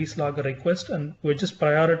entity, please log a request, and we're just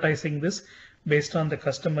prioritizing this based on the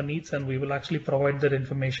customer needs, and we will actually provide that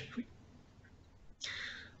information for you.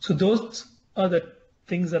 So those are the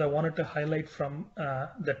things that I wanted to highlight from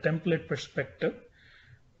the template perspective.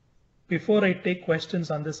 Before I take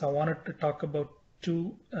questions on this, I wanted to talk about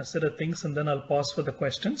two set of things, and then I'll pause for the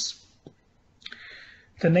questions.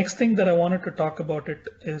 The next thing that I wanted to talk about it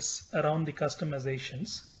is around the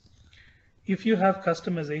customizations. If you have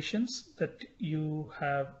customizations that you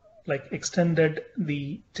have like extended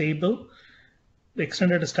the table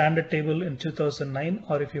extended a standard table in 2009,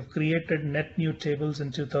 or if you've created net new tables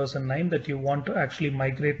in 2009 that you want to actually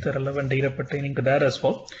migrate the relevant data pertaining to that as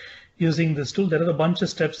well, using this tool, there are a bunch of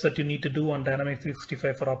steps that you need to do on Dynamics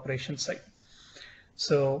 365 for operations side.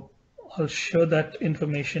 So I'll show that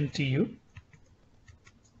information to you.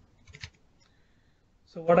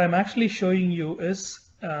 So what I'm actually showing you is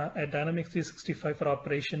a Dynamics 365 for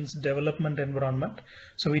operations development environment.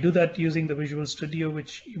 So we do that using the Visual Studio,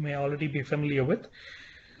 which you may already be familiar with.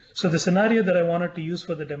 So the scenario that I wanted to use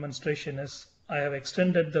for the demonstration is I have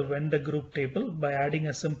extended the vendor group table by adding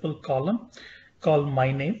a simple column called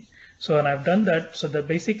my name. So and I've done that. So that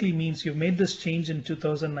basically means you made this change in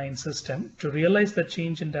 2009 system. To realize that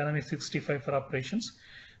change in Dynamics 365 for operations,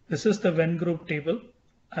 this is the vendor group table.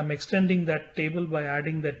 I'm extending that table by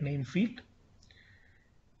adding that name field.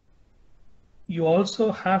 You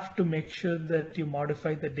also have to make sure that you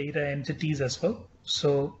modify the data entities as well.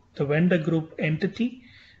 So the vendor group entity,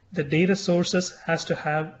 the data sources has to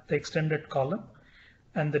have the extended column,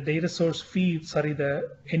 and the data source fields,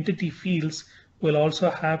 the entity fields will also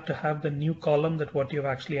have to have the new column that what you've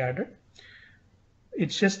actually added.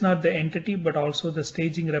 It's just not the entity, but also the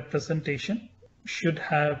staging representation should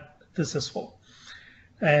have this as well.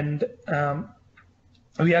 And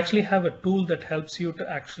we actually have a tool that helps you to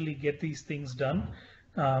actually get these things done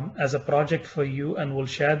as a project for you, and we'll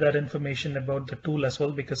share that information about the tool as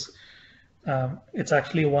well, because it's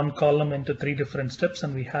actually one column into 3 different steps,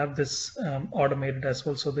 and we have this automated as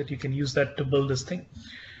well so that you can use that to build this thing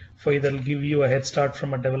for you. That'll give you a head start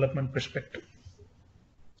from a development perspective.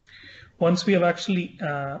 Once we have actually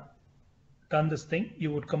done this thing,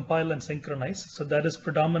 you would compile and synchronize. So that is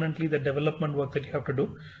predominantly the development work that you have to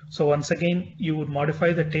do. So once again, you would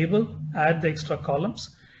modify the table, add the extra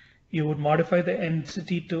columns. You would modify the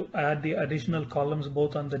entity to add the additional columns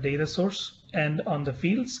both on the data source and on the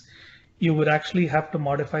fields. You would actually have to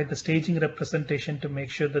modify the staging representation to make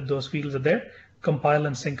sure that those fields are there, compile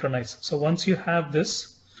and synchronize. So once you have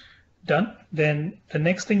this done, then the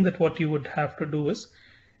next thing that what you would have to do is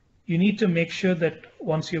you need to make sure that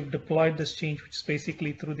once you've deployed this change, which is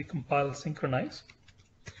basically through the compile synchronize,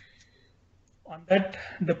 on that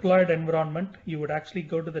deployed environment, you would actually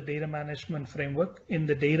go to the data management framework. In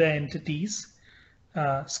the data entities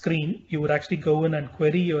screen, you would actually go in and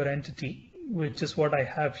query your entity, which is what I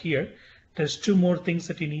have here. There's 2 more things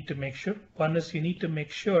that you need to make sure. One is you need to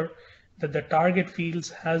make sure that the target fields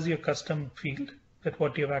has your custom field, that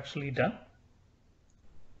what you've actually done.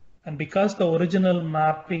 And because the original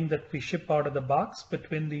mapping that we ship out of the box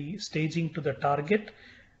between the staging to the target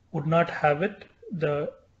would not have it,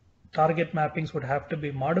 the target mappings would have to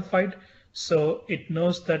be modified. So it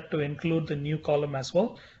knows that to include the new column as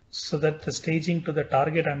well, so that the staging to the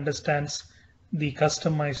target understands the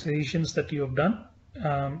customizations that you have done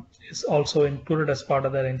is also included as part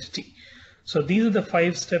of that entity. So these are the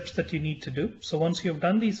 5 steps that you need to do. So once you've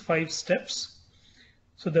done these 5 steps,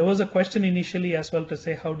 so there was a question initially as well to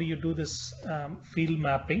say, how do you do this field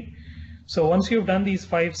mapping? So once you've done these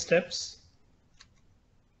 5 steps,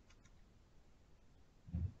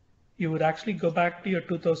 you would actually go back to your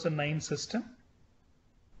 2009 system.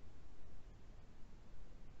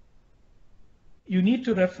 You need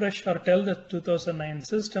to refresh or tell the 2009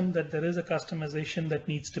 system that there is a customization that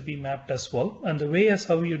needs to be mapped as well. And the way as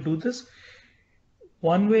how you do this,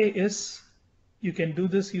 one way is you can do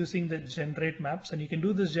this using the generate maps, and you can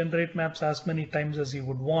do this generate maps as many times as you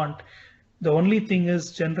would want. The only thing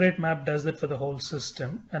is generate map does it for the whole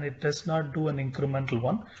system, and it does not do an incremental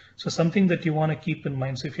one. So something that you want to keep in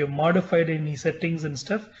mind. So if you've modified any settings and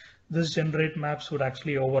stuff, this generate maps would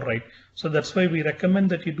actually override. So that's why we recommend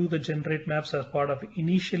that you do the generate maps as part of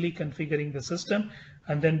initially configuring the system,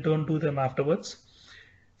 and then don't do them afterwards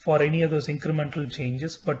for any of those incremental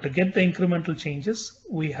changes. But to get the incremental changes,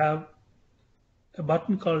 we have a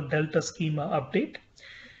button called Delta Schema Update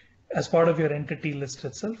as part of your entity list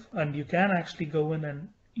itself, and you can actually go in and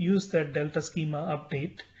use that Delta Schema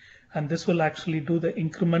Update, and this will actually do the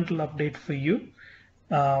incremental update for you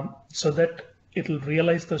so that it will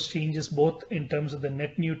realize those changes both in terms of the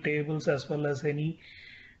net new tables as well as any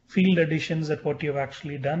field additions that what you've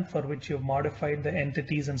actually done for which you've modified the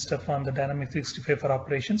entities and stuff on the Dynamics 365 for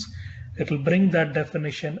operations. It will bring that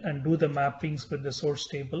definition and do the mappings with the source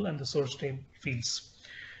table and the source table fields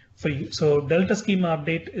for you. So Delta Schema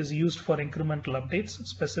Update is used for incremental updates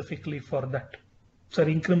specifically for that. So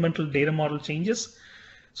incremental data model changes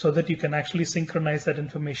so that you can actually synchronize that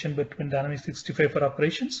information between Dynamics 365 for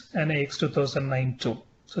operations and AX 2009 tool.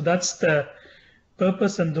 So that's the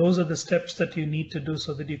purpose, and those are the steps that you need to do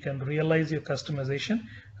so that you can realize your customization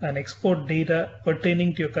and export data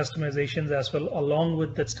pertaining to your customizations as well, along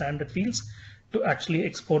with the standard fields, to actually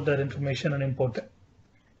export that information and import it.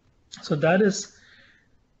 So that is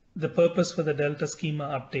the purpose for the Delta schema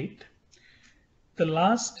update. The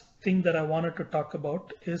last thing that I wanted to talk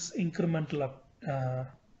about is incremental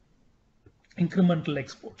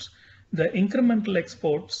exports. The incremental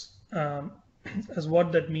exports, as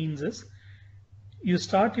what that means is, you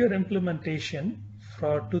start your implementation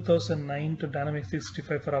for 2009 to Dynamics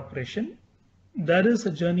 365 for operation. That is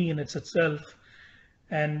a journey in itself,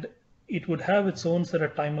 and it would have its own sort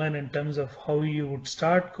of timeline in terms of how you would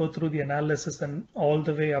start, go through the analysis, and all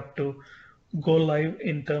the way up to go live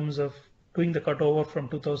in terms of doing the cutover from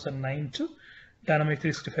 2009 to Dynamics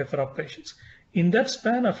 365 for operations. In that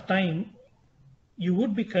span of time, you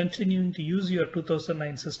would be continuing to use your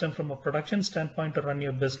 2009 system from a production standpoint to run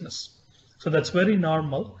your business. So that's very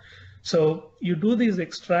normal. So you do these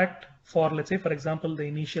extract for, let's say, for example, the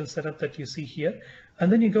initial setup that you see here,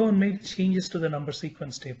 and then you go and make changes to the number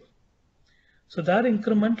sequence table. So that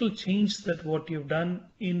incremental change that what you've done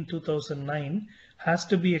in 2009 has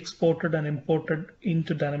to be exported and imported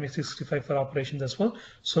into Dynamics 365 for operations as well,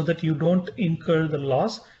 so that you don't incur the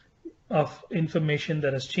loss of information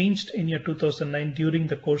that has changed in your 2009 during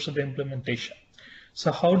the course of the implementation.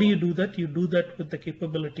 So how do you do that? You do that with the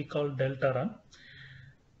capability called Delta Run.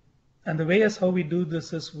 And the way as how we do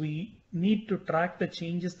this is we need to track the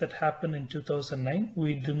changes that happen in 2009.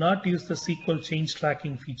 We do not use the SQL change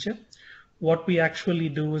tracking feature. What we actually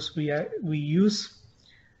do is we use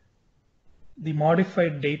the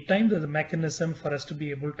modified date time as a mechanism for us to be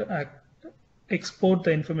able to export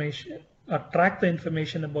the information or track the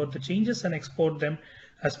information about the changes and export them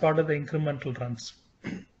as part of the incremental runs.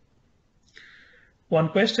 One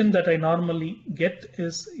question that I normally get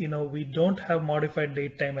is, we don't have modified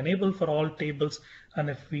date time enabled for all tables, and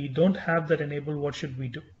if we don't have that enabled, what should we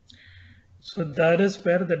do? So that is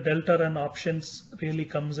where the Delta Run options really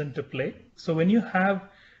comes into play. So when you have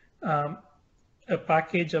a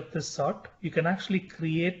package of this sort, you can actually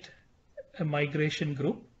create a migration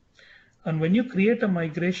group. And when you create a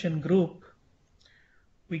migration group,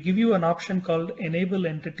 we give you an option called Enable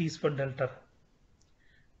Entities for Delta Run.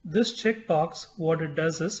 This checkbox, what it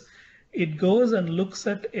does is, it goes and looks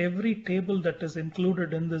at every table that is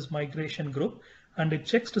included in this migration group, and it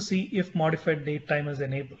checks to see if modified date time is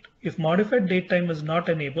enabled. If modified date time is not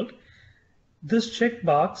enabled, this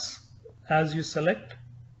checkbox, as you select,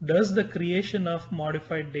 does the creation of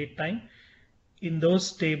modified date time in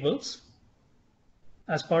those tables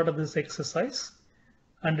as part of this exercise,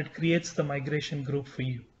 and it creates the migration group for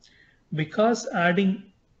you. Because adding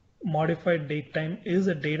modified date time is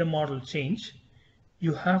a data model change,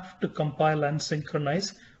 you have to compile and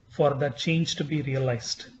synchronize for that change to be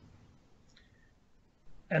realized.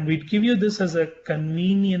 And we'd give you this as a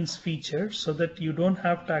convenience feature so that you don't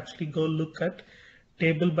have to actually go look at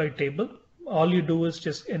table by table. All you do is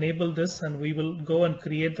just enable this, and we will go and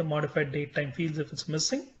create the modified date time fields if it's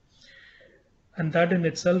missing. And that in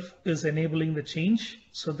itself is enabling the change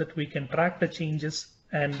so that we can track the changes,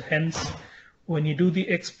 and hence when you do the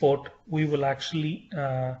export, we will actually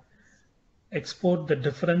export the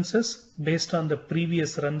differences based on the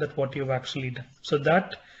previous run that what you've actually done. So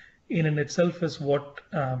that in itself is what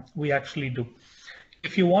we actually do.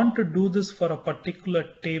 If you want to do this for a particular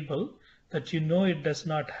table that it does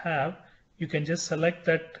not have, you can just select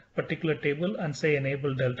that particular table and say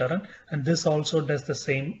enable Delta Run, and this also does the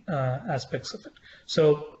same aspects of it.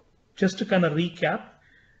 So just to kind of recap,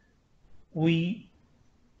 we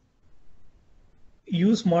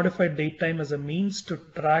use modified date time as a means to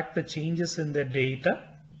track the changes in the data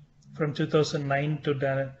from 2009 to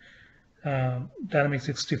Dynamics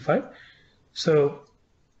 365. So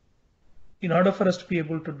in order for us to be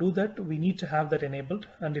able to do that, we need to have that enabled.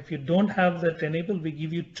 And if you don't have that enabled, we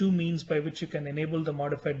give you two means by which you can enable the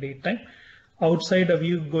modified date time outside of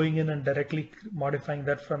you going in and directly modifying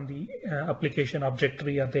that from the application object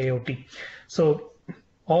tree or the AOT. So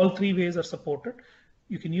all three ways are supported.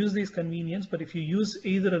 You can use these convenience, but if you use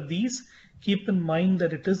either of these, keep in mind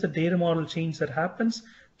that it is a data model change that happens.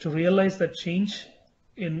 To realize that change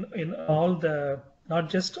in all the, not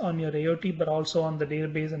just on your AOT, but also on the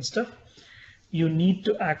database and stuff, you need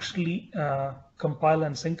to actually compile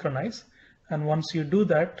and synchronize. And once you do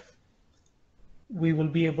that, we will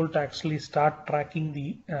be able to actually start tracking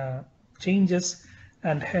the changes,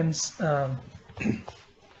 and hence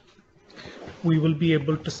we will be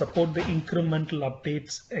able to support the incremental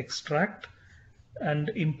updates, extract, and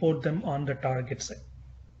import them on the target site.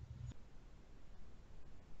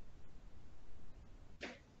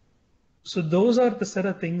 So those are the set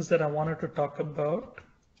of things that I wanted to talk about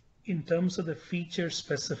in terms of the features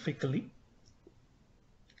specifically.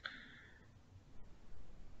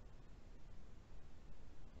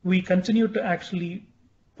 we continue to actually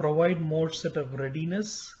provide more set of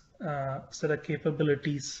readiness, set of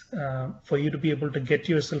capabilities for you to be able to get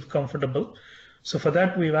yourself comfortable. So for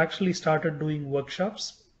that, we've actually started doing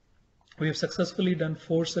workshops. We have successfully done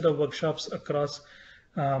 4 set of workshops across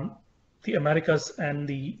the Americas and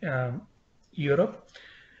the Europe.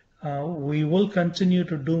 We will continue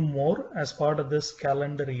to do more as part of this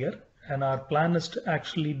calendar year, and our plan is to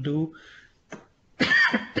actually do,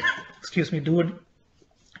 do it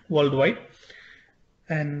worldwide.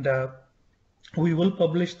 And we will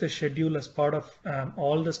publish the schedule as part of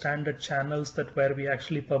all the standard channels that where we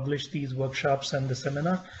actually publish these workshops and the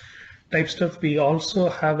seminar type stuff. We also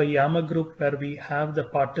have a Yammer group where we have the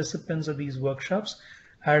participants of these workshops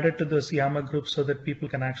added to this Yammer group so that people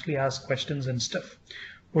can actually ask questions and stuff.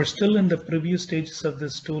 We're still in the preview stages of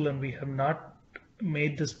this tool, and we have not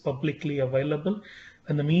made this publicly available.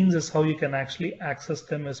 And the means is how you can actually access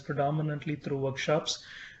them is predominantly through workshops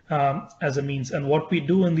as a means. And what we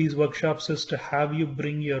do in these workshops is to have you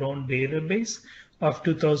bring your own database of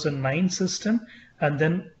 2009 system, and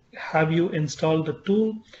then have you install the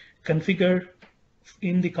tool, configure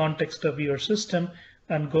in the context of your system,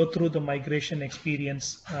 and go through the migration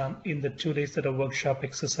experience in the 2 days that a workshop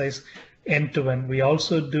exercise end to end. We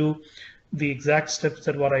also do the exact steps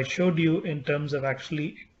that what I showed you in terms of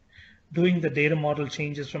actually doing the data model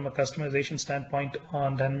changes from a customization standpoint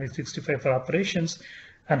on Dynamics 365 for operations,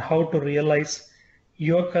 and how to realize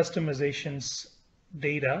your customizations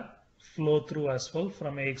data flow through as well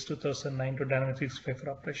from AX 2009 to Dynamics 365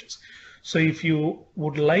 for operations. So if you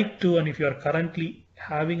would like to, and if you are currently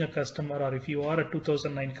having a customer, or if you are a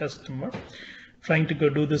 2009 customer trying to go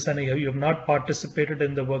do this and you have not participated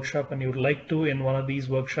in the workshop and you would like to in one of these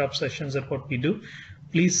workshop sessions at what we do,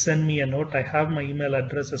 please send me a note. I have my email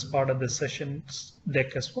address as part of the sessions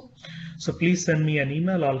deck as well. So please send me an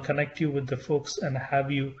email. I'll connect you with the folks and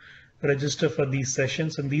have you register for these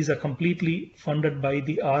sessions. And these are completely funded by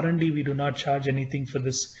the R&D. We do not charge anything for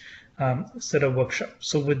this set of workshops.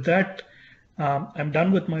 So with that, I'm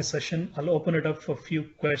done with my session. I'll open it up for a few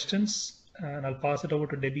questions, and I'll pass it over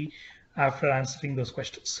to Debbie after answering those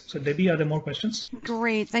questions. So Debbie, are there more questions?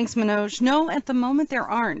 Great, thanks Manoj. No, at the moment there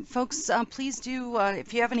aren't. Folks, please do,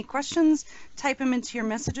 if you have any questions, type them into your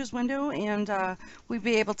messages window and we'll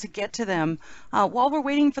be able to get to them. While we're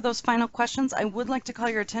waiting for those final questions, I would like to call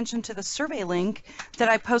your attention to the survey link that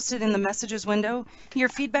I posted in the messages window. Your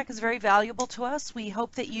feedback is very valuable to us. We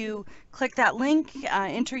hope that you click that link,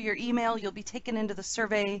 enter your email, you'll be taken into the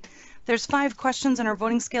survey. There's 5 questions and our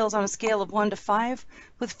voting scale is on a scale of 1 to 5,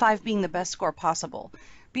 with 5 being the best score possible.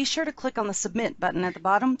 Be sure to click on the submit button at the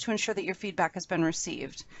bottom to ensure that your feedback has been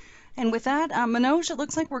received. And with that, Manoj, it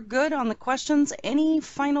looks like we're good on the questions. Any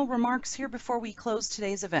final remarks here before we close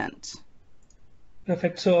today's event?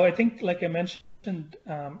 Perfect. So I think, like I mentioned,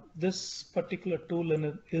 this particular tool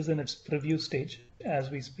is in its preview stage as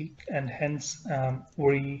we speak, and hence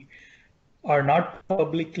we are not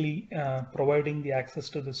publicly providing the access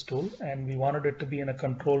to this tool, and we wanted it to be in a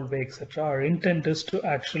controlled way, etc. Our intent is to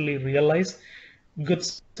actually realize good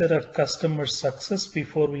set of customer success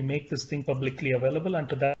before we make this thing publicly available. And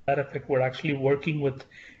to that effect, we're actually working with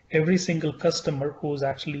every single customer who's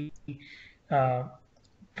actually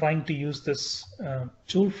trying to use this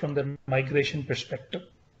tool from the migration perspective.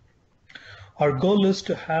 Our goal is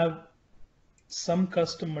to have some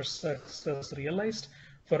customer success realized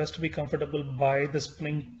for us to be comfortable by the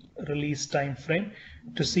spring release time frame,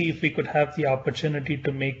 to see if we could have the opportunity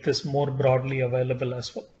to make this more broadly available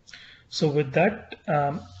as well. So with that,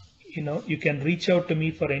 you can reach out to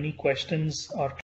me for any questions or